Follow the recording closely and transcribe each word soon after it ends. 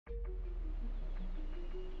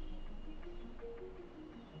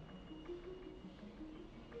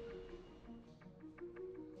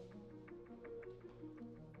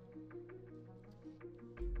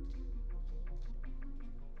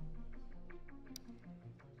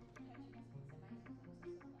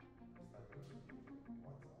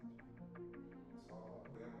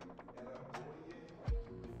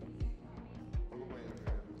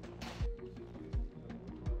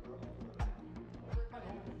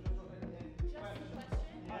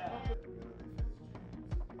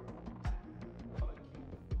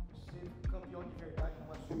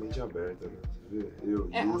mente aberta, né? Você vê? Eu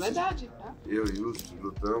e É verdade, tá? Eu e o Justus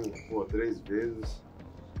lutamos, pô, 3 vezes.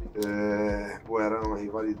 Pô, era uma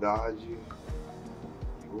rivalidade. E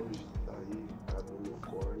hoje tá aí, cada um no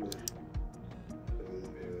corner.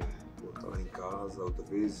 Eu tô lá em casa, outra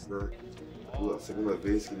vez, né? A segunda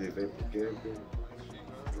vez que ele vem pro camping.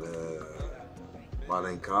 Vai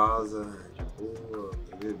lá em casa, de boa,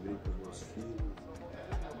 brinco com os meus filhos.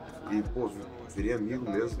 E, pô, virei amigo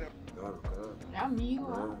mesmo, cara. O cara é amigo,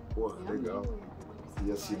 né? Porra, é legal. Amigo.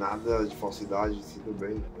 E assim, nada de falsidade assim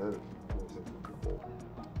também, né? Pô, isso é muito bom.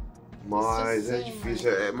 Mas é difícil,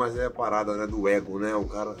 mas é a parada, né, do ego, né? O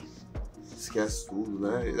cara esquece tudo,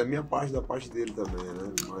 né? E da minha parte, da parte dele também,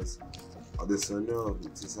 né? Mas a Adesanya,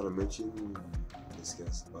 sinceramente, não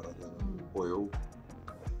esquece a parada.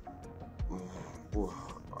 Pô,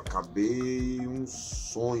 acabei um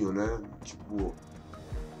sonho, né? Tipo,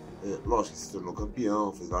 lógico que se tornou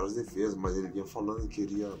campeão, fez várias defesas, mas ele vinha falando que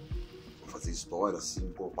queria fazer história,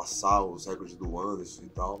 assim, pô, passar os recordes do Anderson e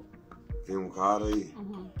tal. Vem um cara e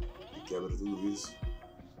quebra tudo isso.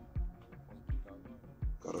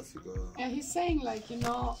 O cara fica... Yeah, he's saying like, you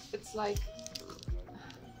know, it's like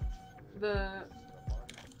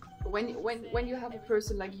when you have a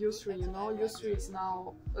person like Yusri, you know, Yusri is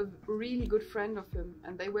now a really good friend of him,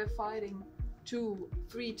 and they were fighting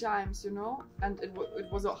 2-3 times, you know, and it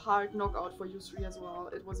was a hard knockout for Yusri as well.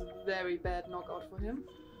 It was a very bad knockout for him,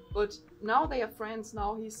 but now they are friends.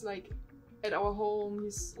 Now he's like at our home,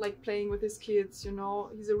 he's like playing with his kids, you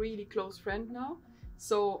know, he's a really close friend now.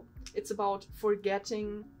 So it's about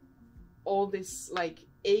forgetting all this like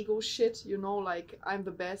ego shit, you know, like I'm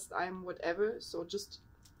the best, I'm whatever. So just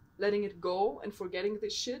letting it go and forgetting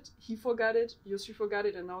this shit. He forgot it, Yusri forgot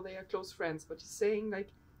it, and now they are close friends. But he's saying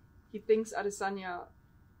like he thinks Adesanya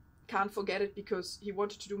can't forget it because he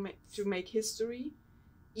wanted to make history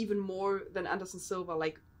even more than Anderson Silva,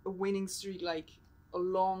 like a winning streak, like a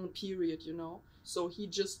long period, you know. So he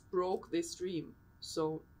just broke this dream.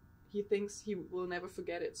 So he thinks he will never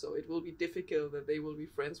forget it. So it will be difficult that they will be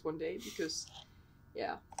friends one day because,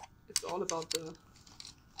 yeah, it's all about the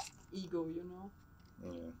ego, you know.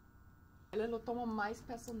 Ele lo toma mais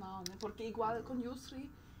personal, né? Porque igual com Yusri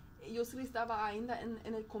estava ainda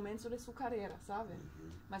en el comienzo de su carrera, ¿sabe?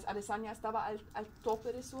 Mas Adesanya estaba al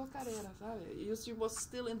tope de su carrera, ¿sabe? Yusri was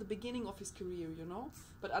still in the beginning of his career, you know?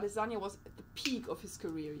 But Adesanya was at the peak of his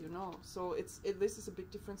career, you know? So this is a big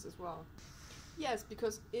difference as well. Yes,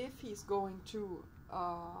 because if he's going to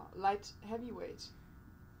light heavyweight,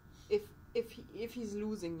 if he's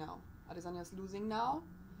losing now, Adesanya's losing now,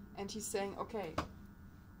 and he's saying, okay,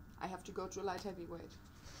 I have to go to a light heavyweight.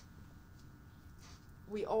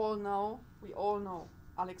 We all know,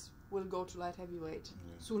 Alex will go to light heavyweight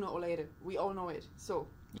sooner or later. We all know it. So.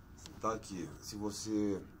 Tá aqui, se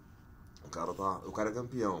você, o cara é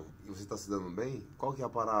campeão e você tá se dando bem, qual que é a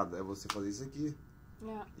parada? É você fazer isso aqui.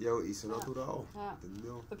 Yeah. E isso é natural,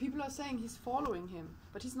 entendeu? The people are saying he's following him,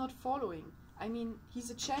 but he's not following. I mean,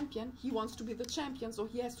 he's a champion, he wants to be the champion, so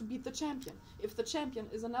he has to beat the champion. If the champion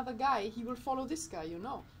is another guy, he will follow this guy, you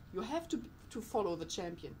know. You have to follow the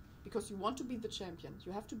champion, because you want to be the champion.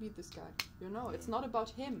 You have to beat this guy, you know. It's not about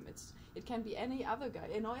him, it can be any other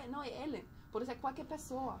guy. Não é ele, pode ser qualquer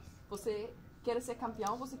pessoa. Você quer ser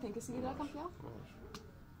campeão, você tem que seguir o campeão.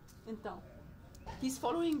 Então, he's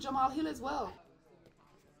following Jamal Hill as well.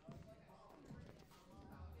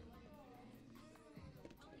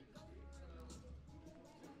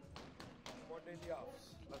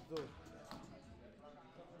 Let's do it.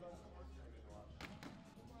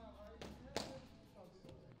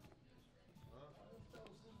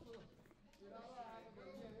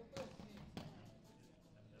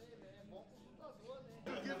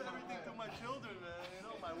 Give everything to my children, man. You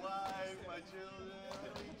know, my wife, my children,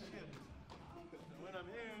 shit. When I'm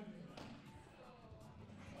here.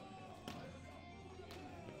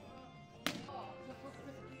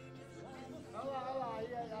 Olha lá,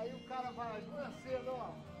 aí o cara vai nascendo,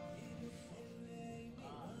 ó.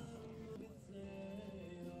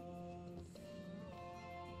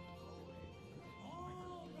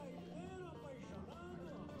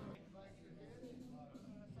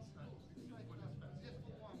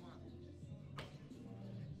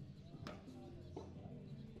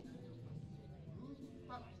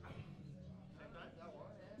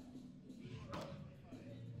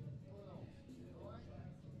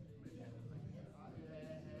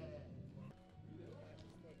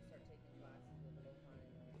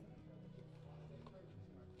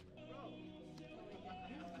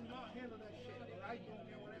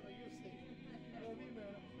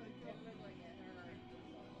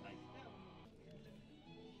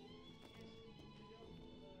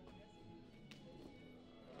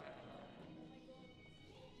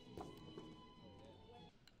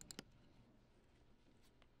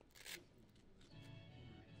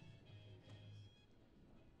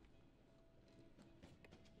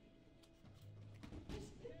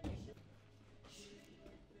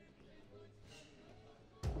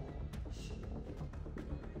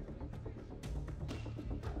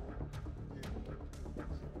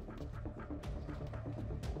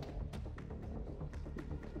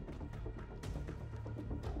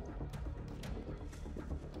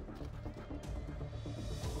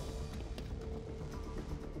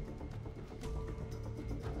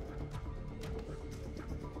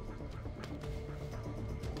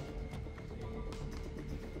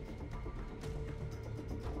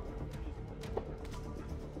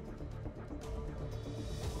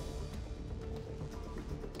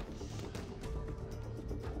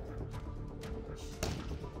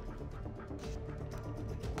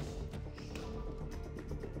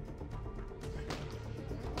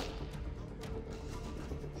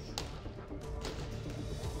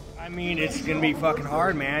 mean, it's gonna be fucking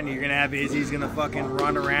hard, man. You're gonna have Izzy's gonna fucking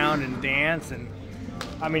run around and dance, and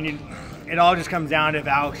I mean, it all just comes down to if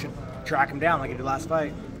Alex should track him down like he did last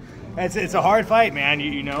fight. It's a hard fight, man.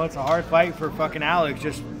 You know, it's a hard fight for fucking Alex.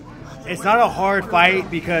 Just, it's not a hard fight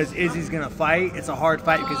because Izzy's gonna fight. It's a hard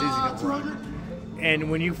fight because Izzy's gonna run. And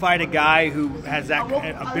when you fight a guy who has that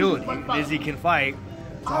ability, Izzy can fight.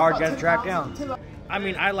 It's a hard guy to track down. I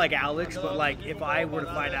mean, I like Alex, but like if I were to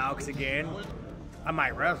fight Alex again, I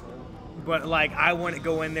might wrestle. But like I wouldn't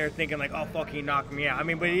go in there thinking like, oh fuck, he knocked me out. I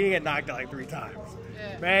mean, but he get knocked out like 3 times.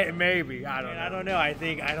 Maybe. I don't know. I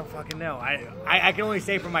don't fucking know. I can only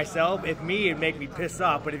say for myself, if me, it'd make me piss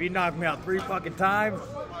off. But if he knocked me out 3 fucking times,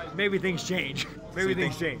 maybe things change. Maybe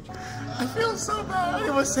things change. I feel so bad.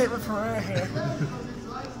 It was Saving Pereira here.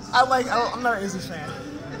 I'm not an Izzy fan.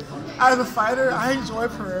 As a fighter, I enjoy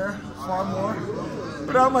Pereira far more.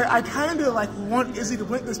 But I'm like, I kind of like want Izzy to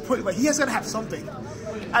win at this point. Like, he has got to have something.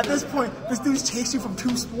 At this point, this dude's chasing you from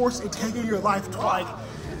 2 sports and taking your life twice.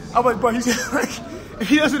 I'm like, but he's like, if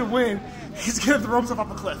he doesn't win, he's gonna throw himself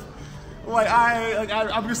off a cliff.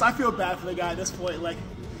 I feel bad for the guy at this point. Like,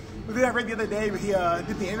 the thing I read the other day, he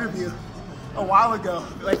did the interview a while ago.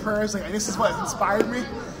 Like, Pereira's like, this is what inspired me.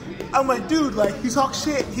 I'm like, dude, like, he talked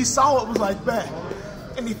shit. He saw what was like, bet,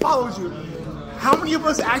 and he followed you. How many of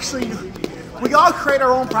us actually? We all create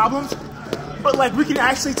our own problems, but like, we can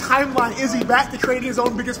actually timeline Izzy back to creating his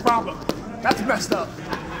own biggest problem. That's messed up.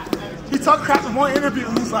 He talked crap in one interview,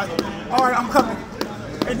 and he's like, all right, I'm coming.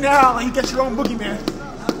 And now, like, you get your own boogeyman.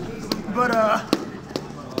 But,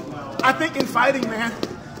 I think in fighting, man,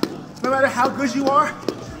 no matter how good you are,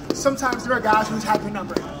 sometimes there are guys who have your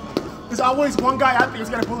number. There's always one guy out there who's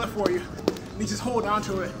got a bullet for you, and you just hold on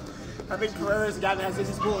to it. I think Pereira is the guy that has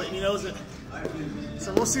his bullet, and he knows it.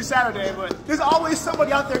 So we'll see Saturday, but there's always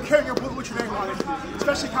somebody out there carrying your bullet with your name on it,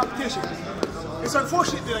 especially competition. It's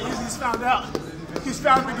unfortunate that he's found out. He's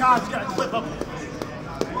found the guy who's got a clip up.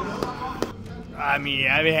 I mean,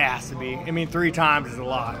 yeah, it has to be. I mean, 3 times is a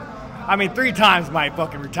lot. I mean, 3 times might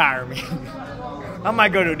fucking retire me. I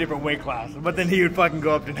might go to a different weight class, but then he would fucking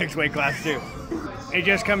go up to the next weight class too. It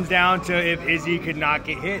just comes down to if Izzy could not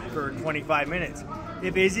get hit for 25 minutes.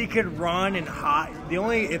 If Izzy could run and hide,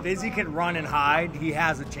 if Izzy could run and hide, he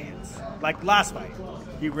has a chance. Like last fight,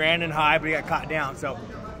 he ran and hide, but he got caught down. So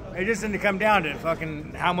it just didn't come down to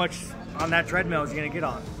fucking how much on that treadmill is he gonna get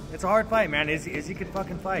on. It's a hard fight, man. Izzy could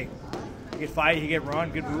fucking fight. He could fight, he could run,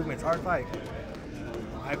 good movement. It's a hard fight.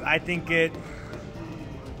 I think it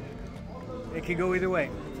could go either way,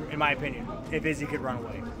 in my opinion, if Izzy could run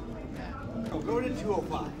away. Go to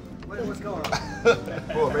 205. What's going on?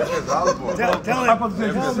 Pô, bem pesado, pô. Tell him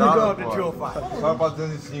to go up to 205. Só pra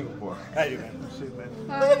 205, pô. How you man? Shit, man.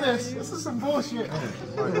 Look at this. This is some bullshit.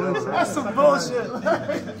 That's some bullshit.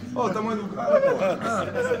 Ô, o tamanho do cara, pô.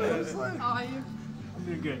 How are you? I'm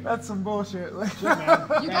doing good. That's some bullshit.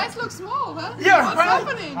 You guys look small, huh? Yeah, What's right.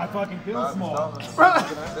 happening? I fucking feel small.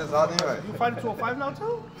 Pesado, hein, velho? You fighting 205 now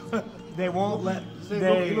too? They won't let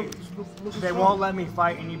they won't let me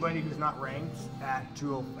fight anybody who's not ranked at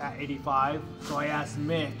 85. So I asked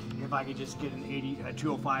Mick if I could just get a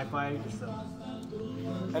 205 fight. Just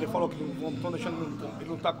Ele falou que não estão deixando ele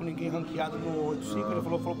lutar com ninguém ranqueado no 85. Ele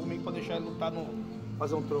falou comigo pra deixar ele lutar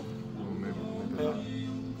fazer troco.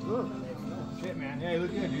 Shit, man. Yeah, you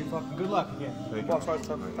look good, dude. Fucking good luck again. Boa sorte,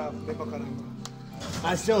 tá bem pra caramba.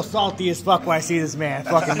 I'm still salty as fuck when I see this man.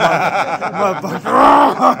 Fucking motherfucker.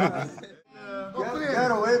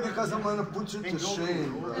 Get away because I'm gonna put you to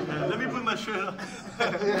shame, bro. Let me put my shirt on.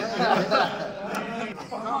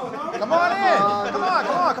 Come on in.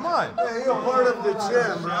 Come on. Hey, you're part of the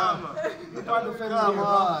gym, bro. Come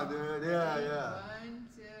on, dude. Yeah. 1,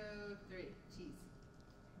 2, 3, cheese.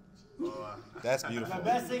 That's beautiful. The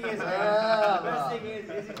best thing is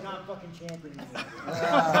he's not fucking champion.